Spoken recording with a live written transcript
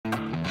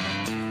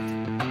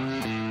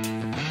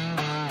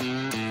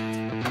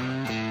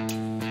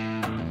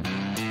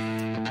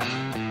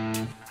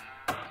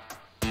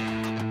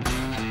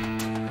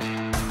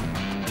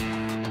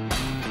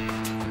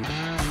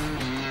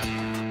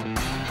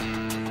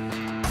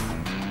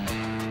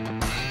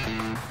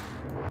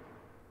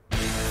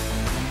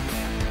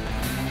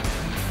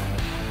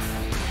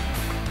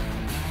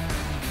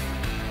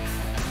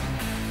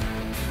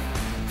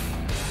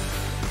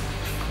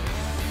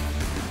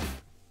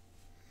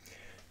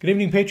Good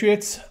evening,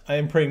 Patriots. I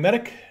am Praying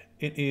Medic.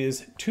 It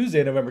is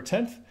Tuesday, November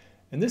 10th,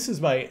 and this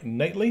is my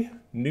nightly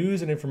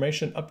news and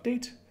information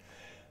update.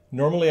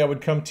 Normally, I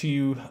would come to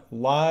you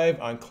live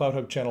on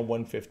CloutHub channel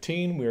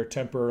 115. We are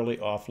temporarily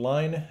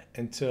offline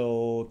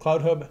until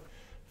CloutHub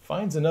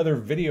finds another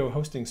video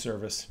hosting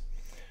service.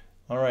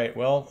 All right,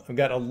 well, I've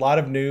got a lot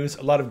of news,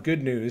 a lot of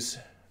good news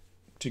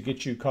to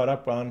get you caught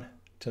up on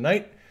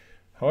tonight.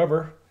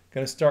 However, I'm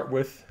going to start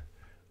with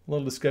a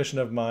little discussion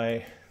of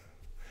my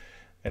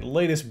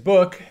latest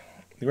book,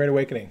 The Great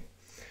Awakening.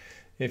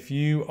 If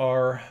you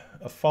are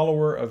a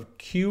follower of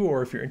Q,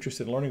 or if you're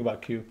interested in learning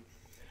about Q,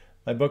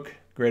 my book,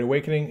 Great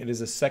Awakening, it is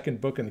the second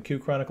book in the Q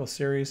Chronicles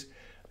series.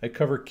 I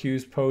cover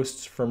Q's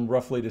posts from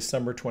roughly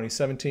December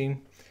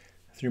 2017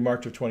 through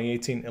March of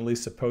 2018, at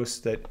least the posts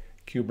that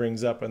Q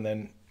brings up, and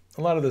then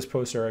a lot of those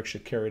posts are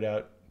actually carried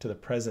out to the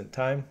present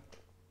time.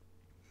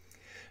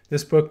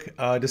 This book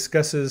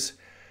discusses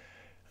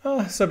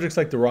subjects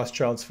like the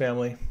Rothschilds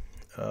family,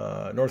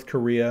 North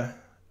Korea.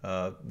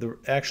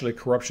 Actually,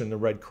 corruption in the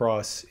Red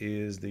Cross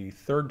is the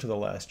third to the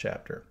last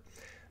chapter.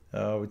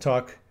 We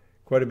talk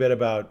quite a bit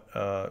about,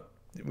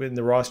 in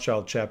the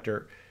Rothschild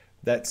chapter,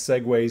 that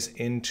segues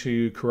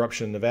into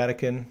corruption in the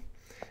Vatican.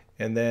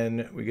 And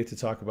then we get to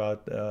talk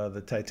about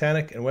the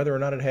Titanic and whether or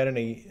not it had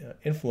any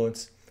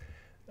influence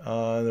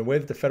on the way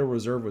that the Federal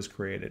Reserve was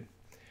created.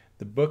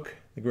 The book,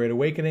 The Great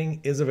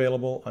Awakening, is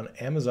available on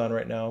Amazon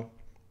right now,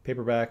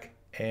 paperback,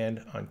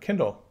 and on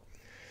Kindle.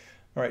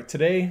 All right,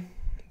 today,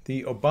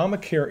 the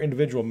Obamacare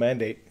individual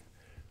mandate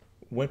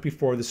went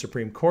before the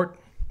Supreme Court.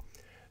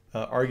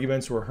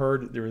 Arguments were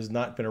heard. There has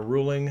not been a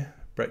ruling.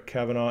 Brett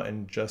Kavanaugh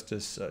and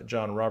Justice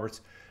John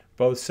Roberts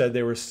both said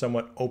they were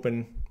somewhat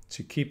open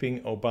to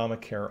keeping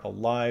Obamacare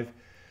alive.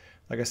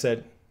 Like I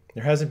said,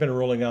 there hasn't been a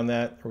ruling on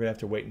that. We're going to have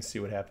to wait and see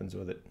what happens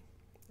with it.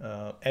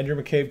 Andrew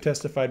McCabe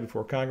testified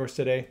before Congress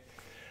today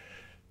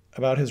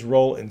about his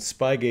role in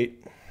Spygate.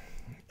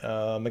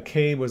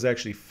 McCabe was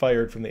actually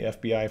fired from the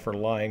FBI for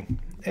lying,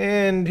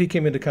 and he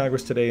came into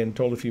Congress today and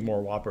told a few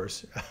more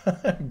whoppers.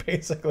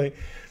 Basically,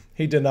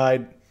 he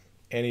denied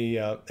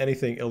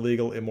anything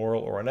illegal,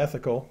 immoral, or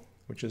unethical,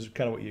 which is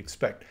kind of what you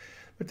expect.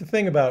 But the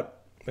thing about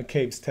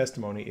McCabe's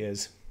testimony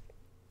is,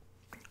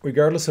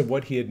 regardless of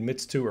what he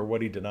admits to or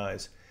what he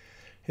denies,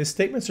 his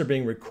statements are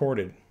being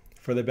recorded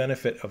for the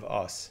benefit of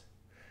us.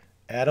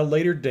 At a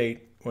later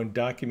date, when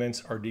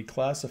documents are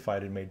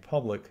declassified and made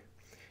public,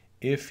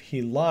 if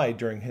he lied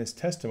during his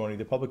testimony,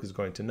 the public is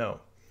going to know.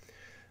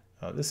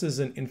 This is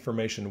an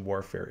information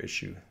warfare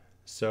issue,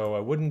 so I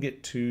wouldn't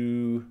get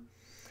too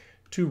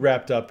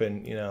wrapped up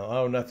in,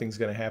 oh, nothing's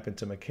going to happen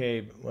to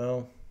McCabe.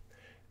 Well,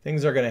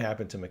 things are going to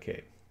happen to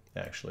McCabe,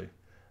 actually.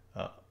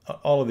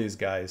 All of these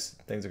guys,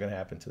 things are going to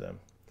happen to them.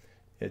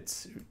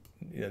 It's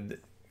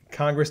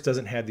Congress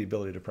doesn't have the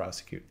ability to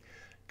prosecute.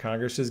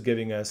 Congress is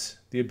giving us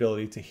the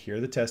ability to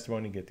hear the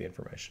testimony and get the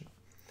information.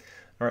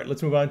 All right,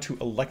 let's move on to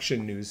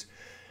election news.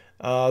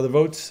 The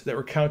votes that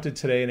were counted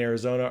today in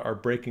Arizona are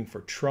breaking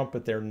for Trump,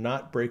 but they're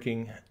not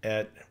breaking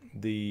at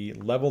the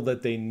level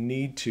that they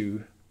need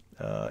to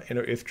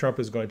if Trump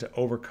is going to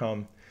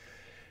overcome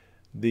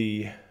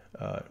the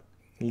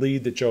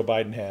lead that Joe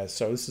Biden has.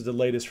 So this is the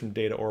latest from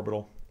Data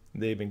Orbital.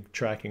 They've been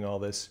tracking all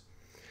this.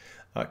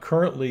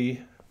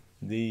 Currently,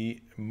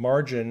 the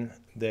margin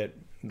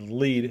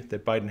lead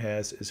that Biden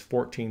has is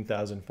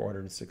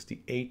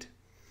 14,468.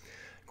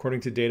 According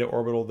to Data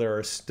Orbital, there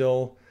are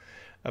still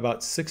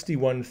about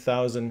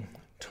 61,000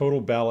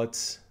 total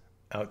ballots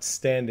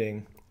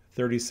outstanding.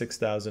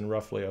 36,000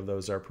 roughly of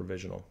those are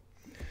provisional.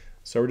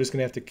 So we're just going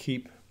to have to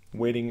keep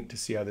waiting to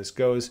see how this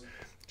goes.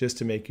 Just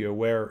to make you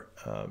aware,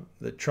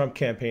 the Trump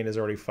campaign has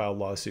already filed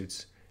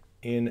lawsuits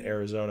in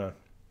Arizona,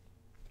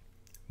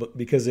 but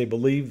because they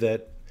believe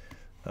that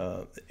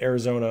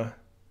Arizona,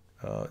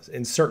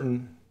 in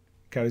certain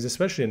counties,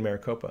 especially in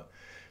Maricopa,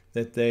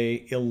 that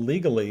they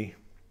illegally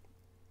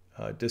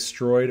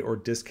destroyed or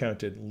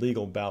discounted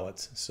legal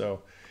ballots.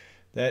 So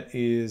that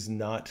is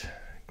not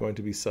going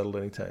to be settled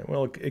anytime.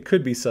 Well, it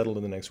could be settled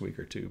in the next week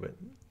or two, but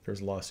there's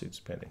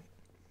lawsuits pending.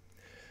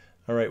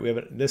 All right, we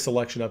have this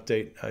election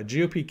update.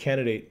 GOP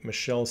candidate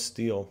Michelle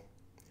Steele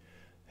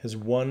has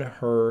won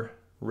her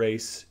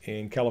race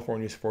in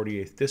California's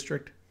 48th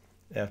district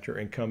after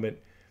incumbent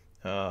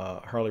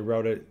Harley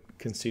Rauda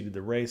conceded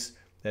the race.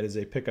 That is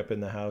a pickup in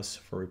the House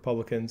for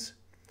Republicans.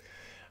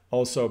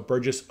 Also,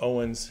 Burgess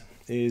Owens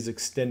is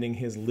extending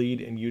his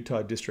lead in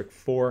Utah District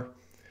 4.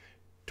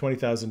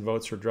 20,000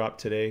 votes were dropped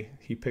today.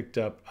 He picked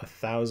up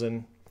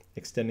 1,000,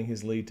 extending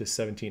his lead to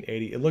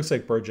 1,780. It looks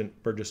like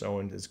Burgess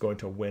Owens is going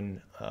to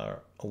win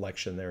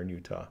election there in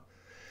Utah.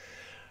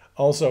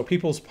 Also,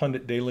 People's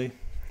Pundit Daily,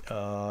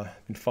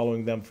 been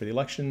following them for the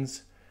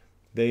elections.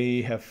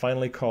 They have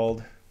finally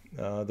called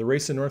the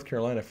race in North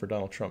Carolina for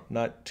Donald Trump.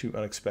 Not too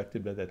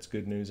unexpected, but that's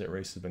good news. That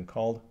race has been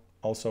called.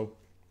 Also,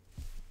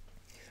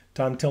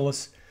 Tom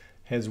Tillis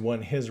has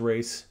won his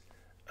race.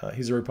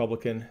 He's a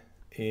Republican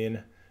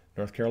in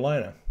North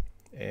Carolina.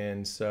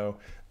 And so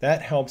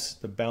that helps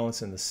the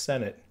balance in the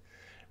Senate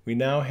We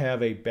now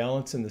have a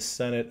balance in the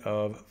Senate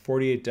of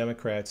 48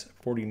 Democrats,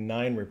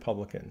 49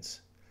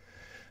 Republicans.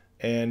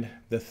 And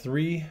the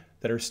three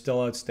that are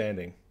still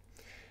outstanding.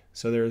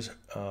 So there's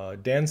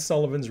Dan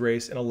Sullivan's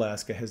race in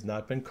Alaska has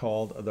not been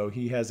called, although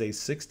he has a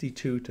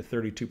 62 to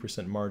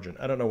 32% margin.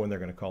 I don't know when they're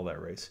going to call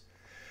that race.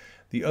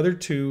 The other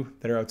two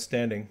that are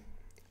outstanding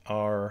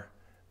are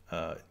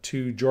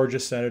two Georgia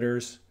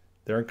senators.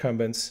 They're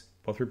incumbents,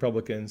 both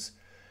Republicans.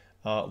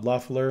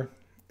 Loeffler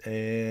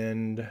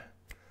and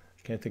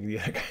I can't think of the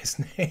other guy's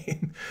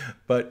name,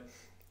 but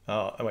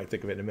I might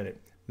think of it in a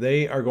minute.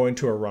 They are going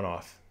to a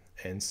runoff.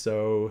 And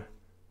so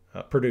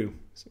Perdue,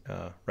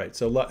 right.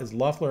 So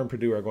Loeffler and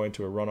Perdue are going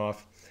to a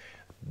runoff.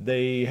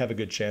 They have a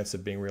good chance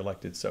of being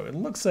reelected. So it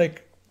looks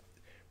like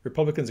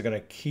Republicans are going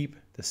to keep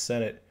the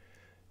Senate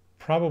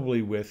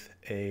probably with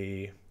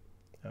a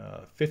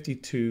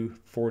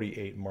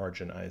 52-48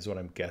 margin is what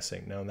I'm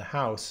guessing. Now in the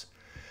House,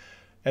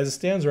 as it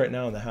stands right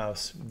now in the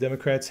House,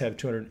 Democrats have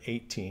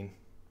 218,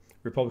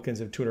 Republicans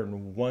have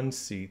 201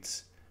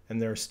 seats,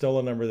 and there are still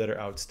a number that are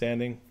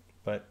outstanding,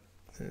 but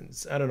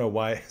I don't know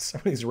why some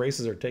of these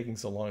races are taking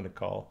so long to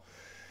call,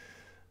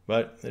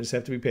 but they just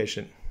have to be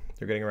patient.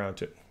 They're getting around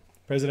to it.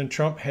 President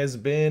Trump has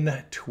been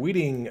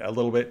tweeting a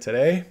little bit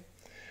today.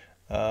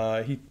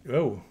 Where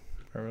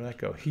did that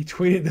go? He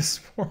tweeted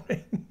this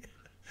morning,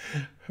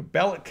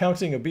 ballot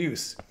counting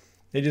abuse.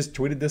 They just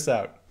tweeted this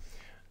out.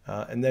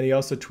 And then he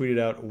also tweeted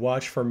out,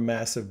 watch for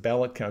massive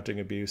ballot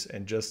counting abuse.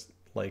 And just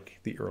like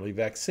the early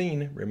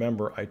vaccine,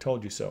 remember, I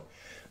told you so.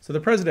 So the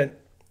president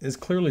is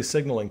clearly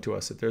signaling to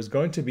us that there's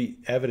going to be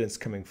evidence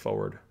coming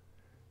forward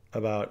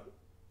about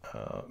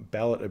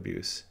ballot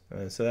abuse.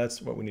 So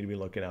that's what we need to be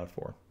looking out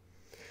for.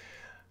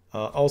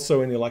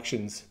 Also in the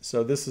elections,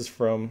 so this is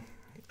from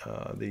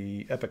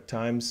the Epoch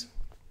Times.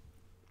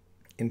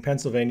 In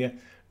Pennsylvania,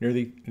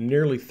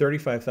 nearly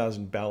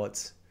 35,000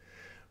 ballots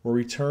were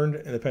returned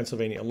in the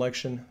Pennsylvania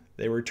election.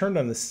 They were returned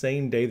on the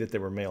same day that they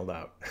were mailed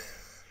out.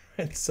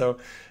 And so,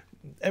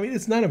 I mean,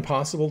 it's not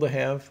impossible to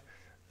have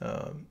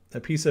a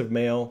piece of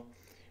mail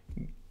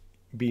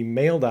be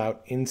mailed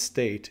out in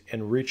state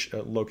and reach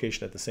a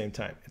location at the same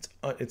time.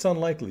 It's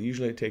unlikely.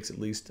 Usually it takes at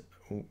least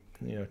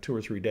 2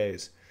 or 3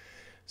 days.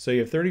 So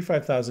you have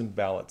 35,000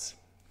 ballots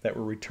that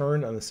were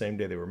returned on the same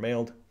day they were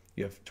mailed.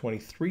 You have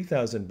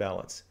 23,000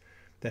 ballots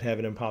that have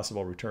an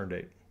impossible return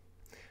date.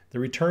 The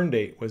return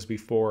date was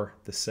before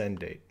the send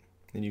date,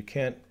 and you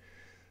can't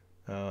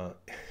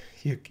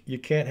you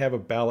can't have a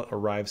ballot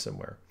arrive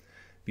somewhere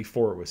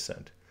before it was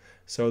sent.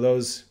 So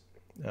those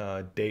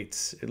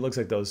dates, it looks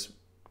like those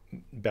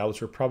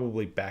ballots were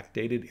probably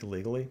backdated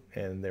illegally,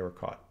 and they were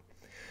caught.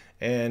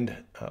 And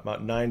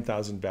about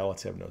 9,000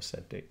 ballots have no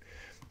sent date.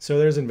 So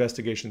there's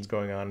investigations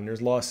going on, and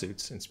there's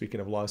lawsuits. And speaking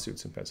of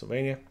lawsuits in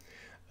Pennsylvania,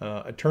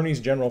 attorneys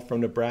general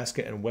from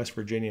Nebraska and West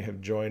Virginia have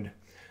joined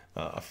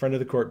a friend of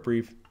the court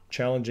brief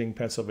challenging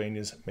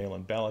Pennsylvania's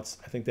mail-in ballots.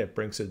 I think that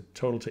brings a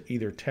total to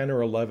either 10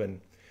 or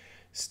 11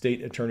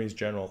 state attorneys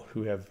general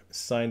who have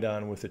signed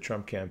on with the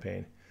Trump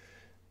campaign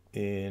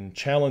in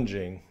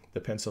challenging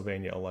the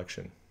Pennsylvania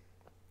election.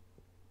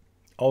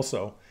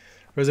 Also,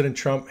 President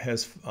Trump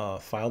has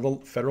filed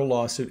a federal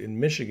lawsuit in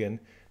Michigan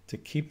to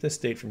keep the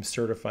state from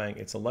certifying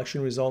its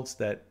election results.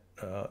 That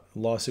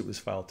lawsuit was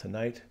filed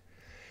tonight.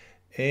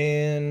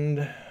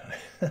 And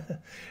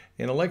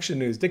in election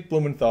news, Dick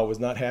Blumenthal was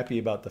not happy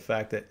about the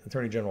fact that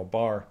Attorney General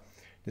Barr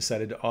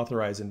decided to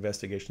authorize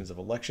investigations of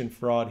election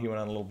fraud. He went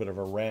on a little bit of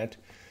a rant,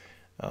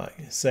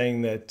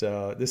 saying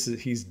that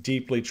he's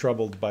deeply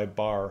troubled by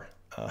Barr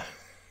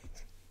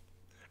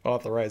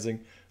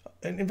authorizing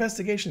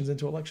investigations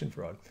into election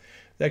fraud.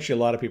 Actually,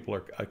 a lot of people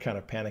are kind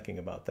of panicking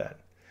about that.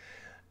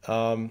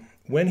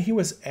 When he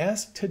was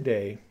asked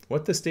today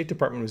what the State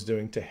Department was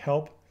doing to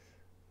help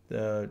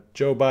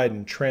Joe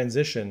Biden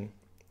transition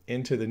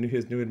into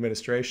his new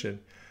administration,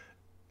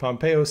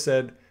 Pompeo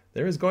said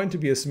there is going to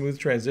be a smooth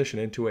transition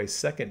into a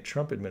second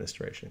Trump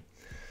administration.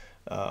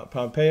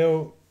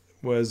 Pompeo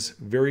was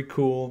very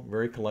cool,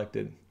 very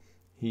collected.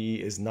 He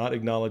is not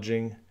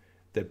acknowledging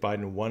that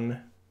Biden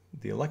won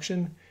the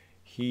election.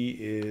 He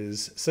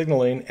is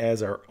signaling,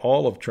 as are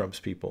all of Trump's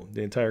people,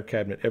 the entire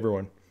cabinet,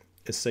 everyone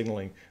is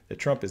signaling that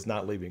Trump is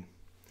not leaving,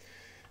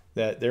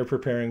 that they're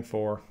preparing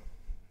for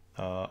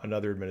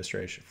another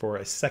administration, for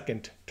a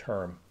second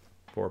term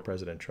for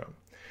President Trump.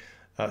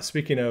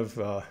 Speaking of,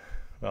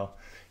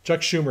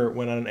 Chuck Schumer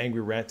went on an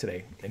angry rant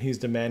today, and he's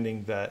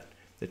demanding that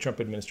the Trump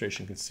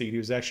administration concede. He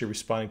was actually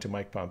responding to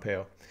Mike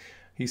Pompeo.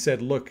 He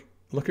said, look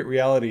at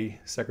reality,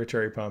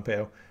 Secretary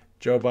Pompeo.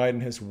 Joe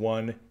Biden has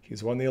won.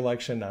 He's won the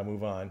election. Now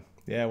move on.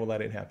 Yeah, well,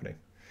 that ain't happening.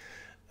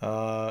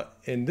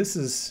 And this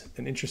is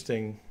an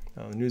interesting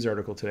news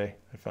article today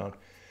I found.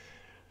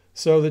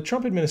 So the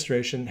Trump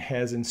administration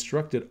has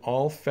instructed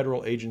all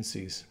federal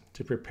agencies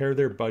to prepare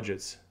their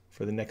budgets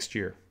for the next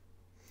year.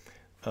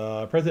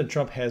 President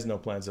Trump has no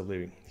plans of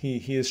leaving.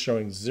 He is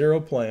showing zero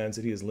plans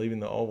that he is leaving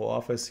the Oval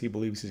Office. He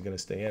believes he's going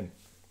to stay in.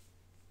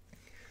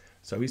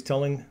 So he's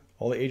telling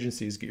all the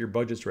agencies, get your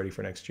budgets ready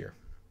for next year.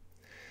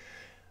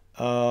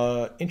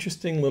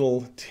 Interesting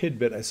little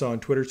tidbit I saw on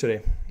Twitter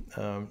today.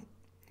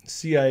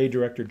 CIA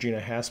Director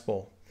Gina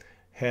Haspel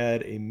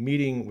had a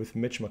meeting with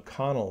Mitch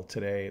McConnell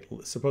today.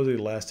 It supposedly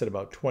lasted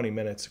about 20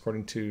 minutes,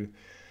 according to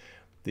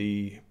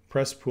the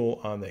press pool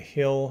on the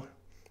Hill.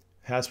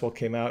 Haspel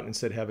came out and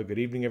said, "Have a good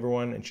evening,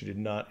 everyone," and she did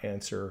not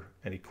answer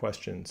any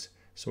questions.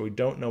 So we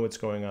don't know what's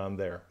going on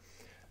there.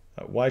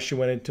 Why she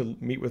went in to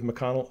meet with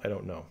McConnell, I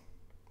don't know.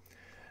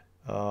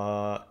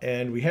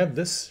 And we have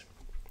this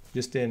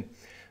just in.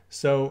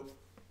 So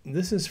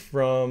this is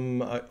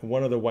from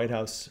one of the White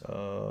House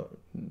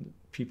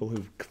people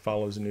who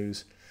follows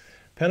news.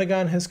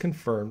 Pentagon has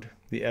confirmed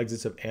the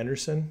exits of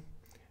Anderson,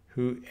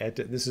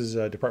 this is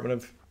Department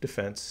of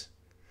Defense.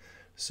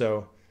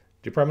 So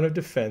Department of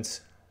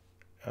Defense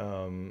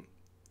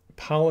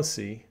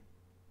Policy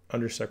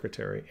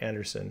Undersecretary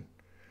Anderson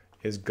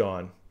is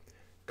gone.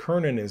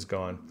 Kernan is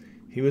gone.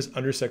 He was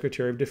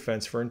Undersecretary of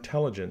Defense for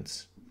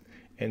Intelligence.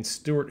 And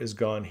Stewart is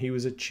gone. He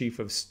was a Chief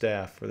of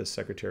Staff for the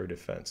Secretary of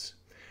Defense.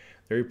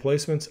 The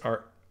replacements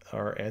are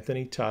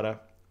Anthony Tata,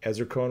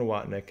 Ezra Cohen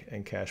Watnick,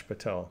 and Kash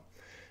Patel.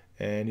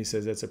 And he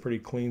says that's a pretty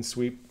clean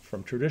sweep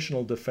from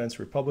traditional defense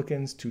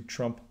Republicans to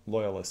Trump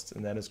loyalists,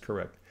 and that is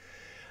correct.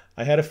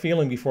 I had a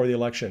feeling before the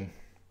election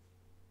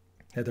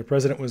that the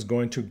president was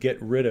going to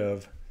get rid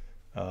of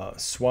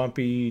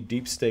swampy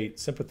deep state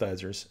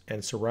sympathizers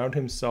and surround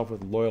himself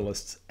with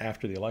loyalists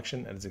after the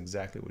election. That is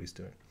exactly what he's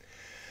doing.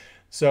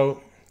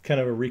 So, kind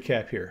of a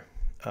recap here.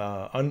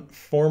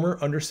 Former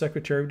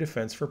Undersecretary of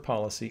Defense for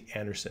Policy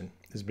Anderson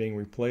is being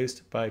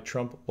replaced by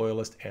Trump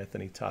loyalist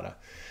Anthony Tata.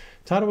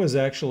 Tata was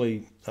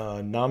actually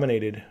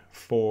nominated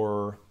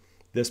for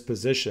this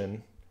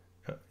position,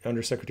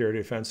 Undersecretary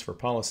of Defense for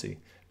Policy,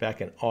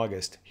 back in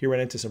August. He ran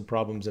into some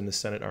problems in the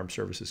Senate Armed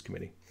Services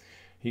Committee.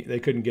 They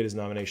couldn't get his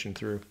nomination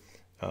through.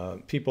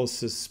 People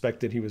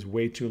suspected he was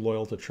way too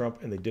loyal to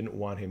Trump and they didn't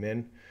want him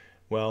in.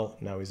 Well,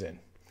 now he's in.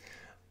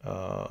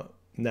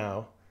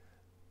 Now,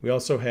 we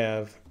also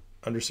have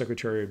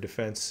Undersecretary of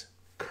Defense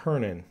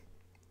Kernan.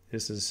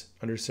 This is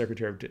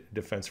Undersecretary of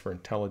Defense for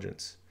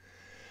Intelligence.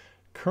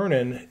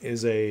 Kernan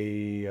is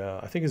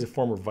I think he's a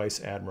former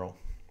Vice Admiral.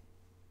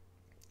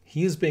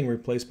 He is being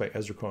replaced by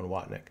Ezra Cohen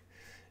Watnick.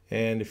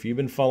 And if you've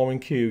been following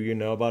Q, you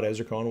know about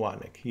Ezra Cohen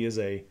Watnick. He's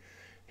a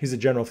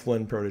General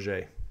Flynn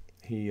protege.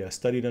 He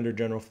studied under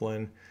General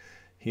Flynn.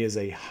 He is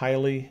a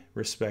highly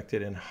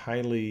respected and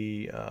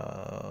highly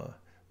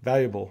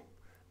valuable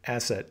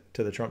asset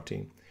to the Trump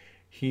team.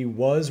 He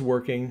was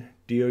working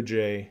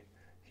DOJ.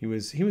 He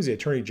was the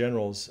Attorney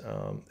General's,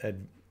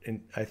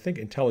 I think,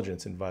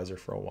 intelligence advisor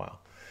for a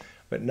while.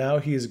 But now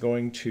he's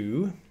going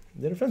to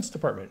the Defense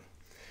Department.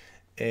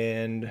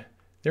 And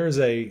there is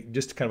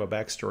just kind of a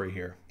backstory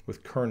here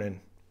with Kernan,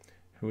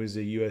 who is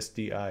a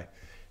USDI.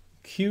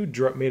 Q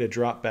made a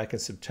drop back in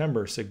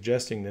September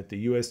suggesting that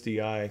the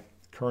USDI,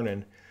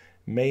 Kernan,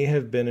 may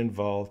have been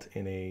involved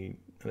in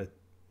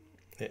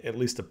at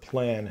least a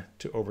plan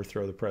to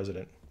overthrow the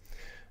president.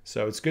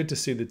 So it's good to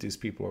see that these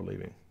people are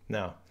leaving.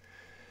 Now,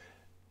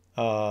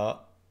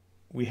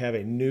 we have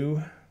a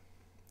new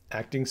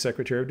acting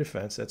Secretary of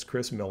Defense. That's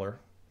Chris Miller.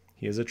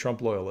 He is a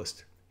Trump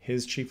loyalist.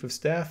 His Chief of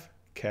Staff,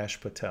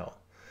 Kash Patel.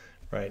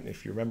 Right? And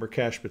if you remember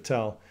Kash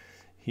Patel,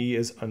 he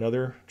is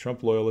another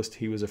Trump loyalist.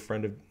 He was a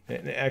friend of,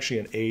 actually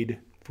an aide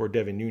for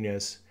Devin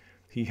Nunes.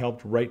 He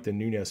helped write the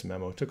Nunes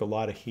memo. Took a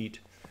lot of heat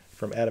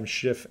from Adam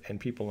Schiff and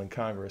people in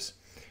Congress.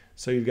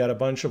 So you've got a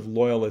bunch of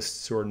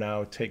loyalists who are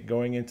now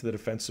going into the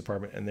Defense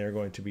Department, and they're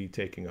going to be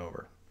taking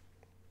over.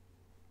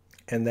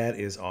 And that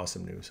is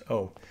awesome news.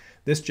 Oh,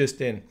 this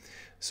just in.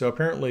 So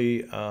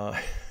apparently,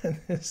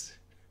 this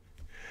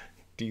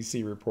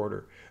DC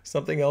reporter,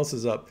 something else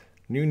is up.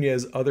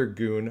 Nunes' other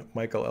goon,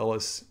 Michael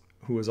Ellis,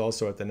 who was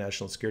also at the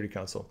National Security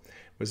Council,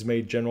 was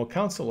made General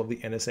Counsel of the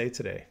NSA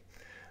today.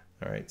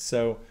 All right,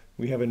 so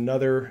we have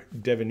another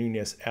Devin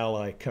Nunes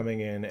ally coming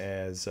in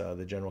as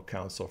the General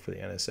Counsel for the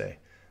NSA.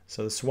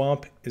 So the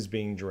swamp is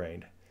being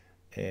drained,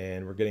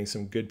 and we're getting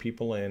some good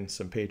people in,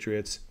 some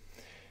patriots.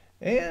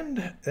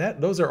 And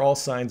those are all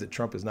signs that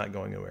Trump is not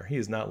going anywhere. He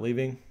is not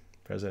leaving.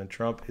 President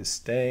Trump is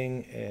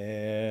staying,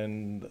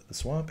 and the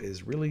swamp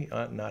is really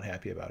not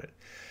happy about it.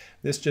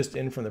 This just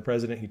in from the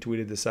president. He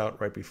tweeted this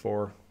out right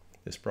before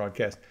this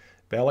broadcast.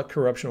 Ballot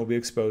corruption will be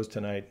exposed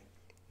tonight,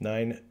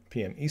 9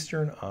 p.m.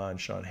 Eastern on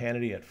Sean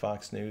Hannity at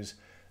Fox News.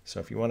 So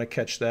if you want to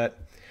catch that,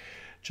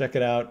 check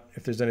it out.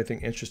 If there's anything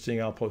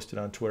interesting, I'll post it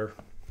on Twitter.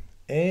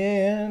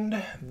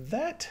 And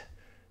that,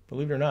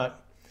 believe it or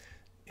not,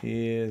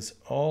 is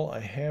all I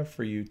have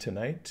for you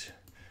tonight.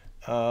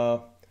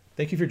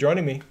 Thank you for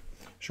joining me.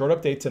 Short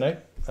update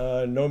tonight.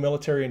 No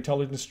military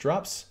intelligence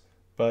drops,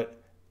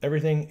 but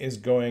everything is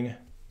going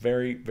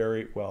very,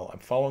 very well. I'm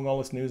following all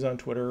this news on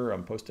Twitter.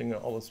 I'm posting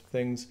all these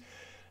things.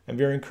 I'm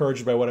very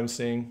encouraged by what I'm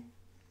seeing.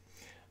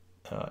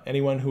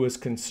 Anyone who is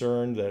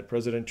concerned that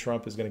President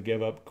Trump is going to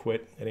give up,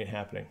 quit, it ain't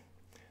happening.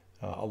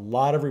 A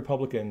lot of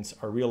Republicans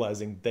are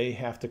realizing they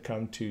have to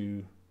come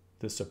to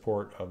the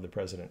support of the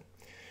president.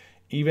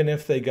 Even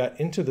if they got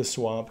into the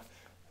swamp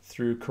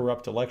through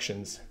corrupt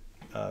elections,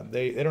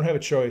 they don't have a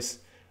choice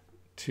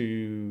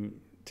to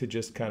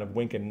just kind of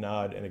wink and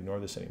nod and ignore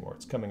this anymore.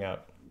 It's coming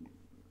out.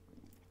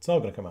 It's all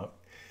going to come out.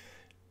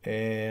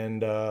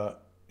 And,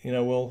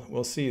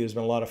 we'll see. There's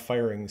been a lot of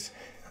firings,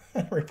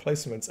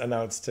 replacements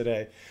announced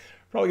today.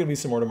 Probably going to be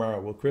some more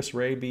tomorrow. Will Chris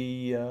Wray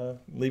be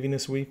leaving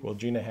this week? Will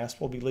Gina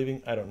Haspel be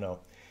leaving? I don't know.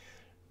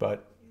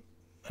 But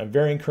I'm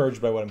very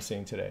encouraged by what I'm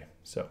seeing today.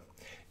 So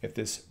if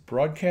this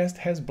broadcast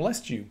has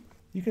blessed you,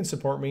 you can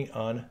support me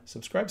on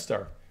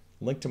Subscribestar.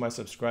 Link to my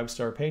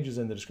Subscribestar page is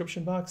in the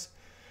description box.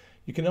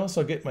 You can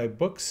also get my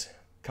books,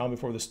 Calm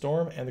Before the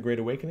Storm and The Great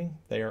Awakening.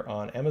 They are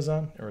on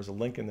Amazon. There is a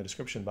link in the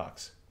description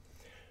box.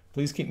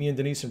 Please keep me and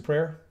Denise in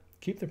prayer.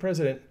 Keep the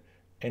president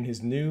and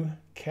his new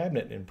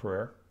cabinet in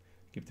prayer.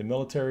 Keep the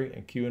military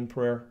and Q in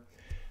prayer.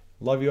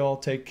 Love you all.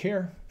 Take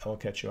care. I will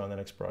catch you on the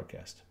next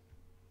broadcast.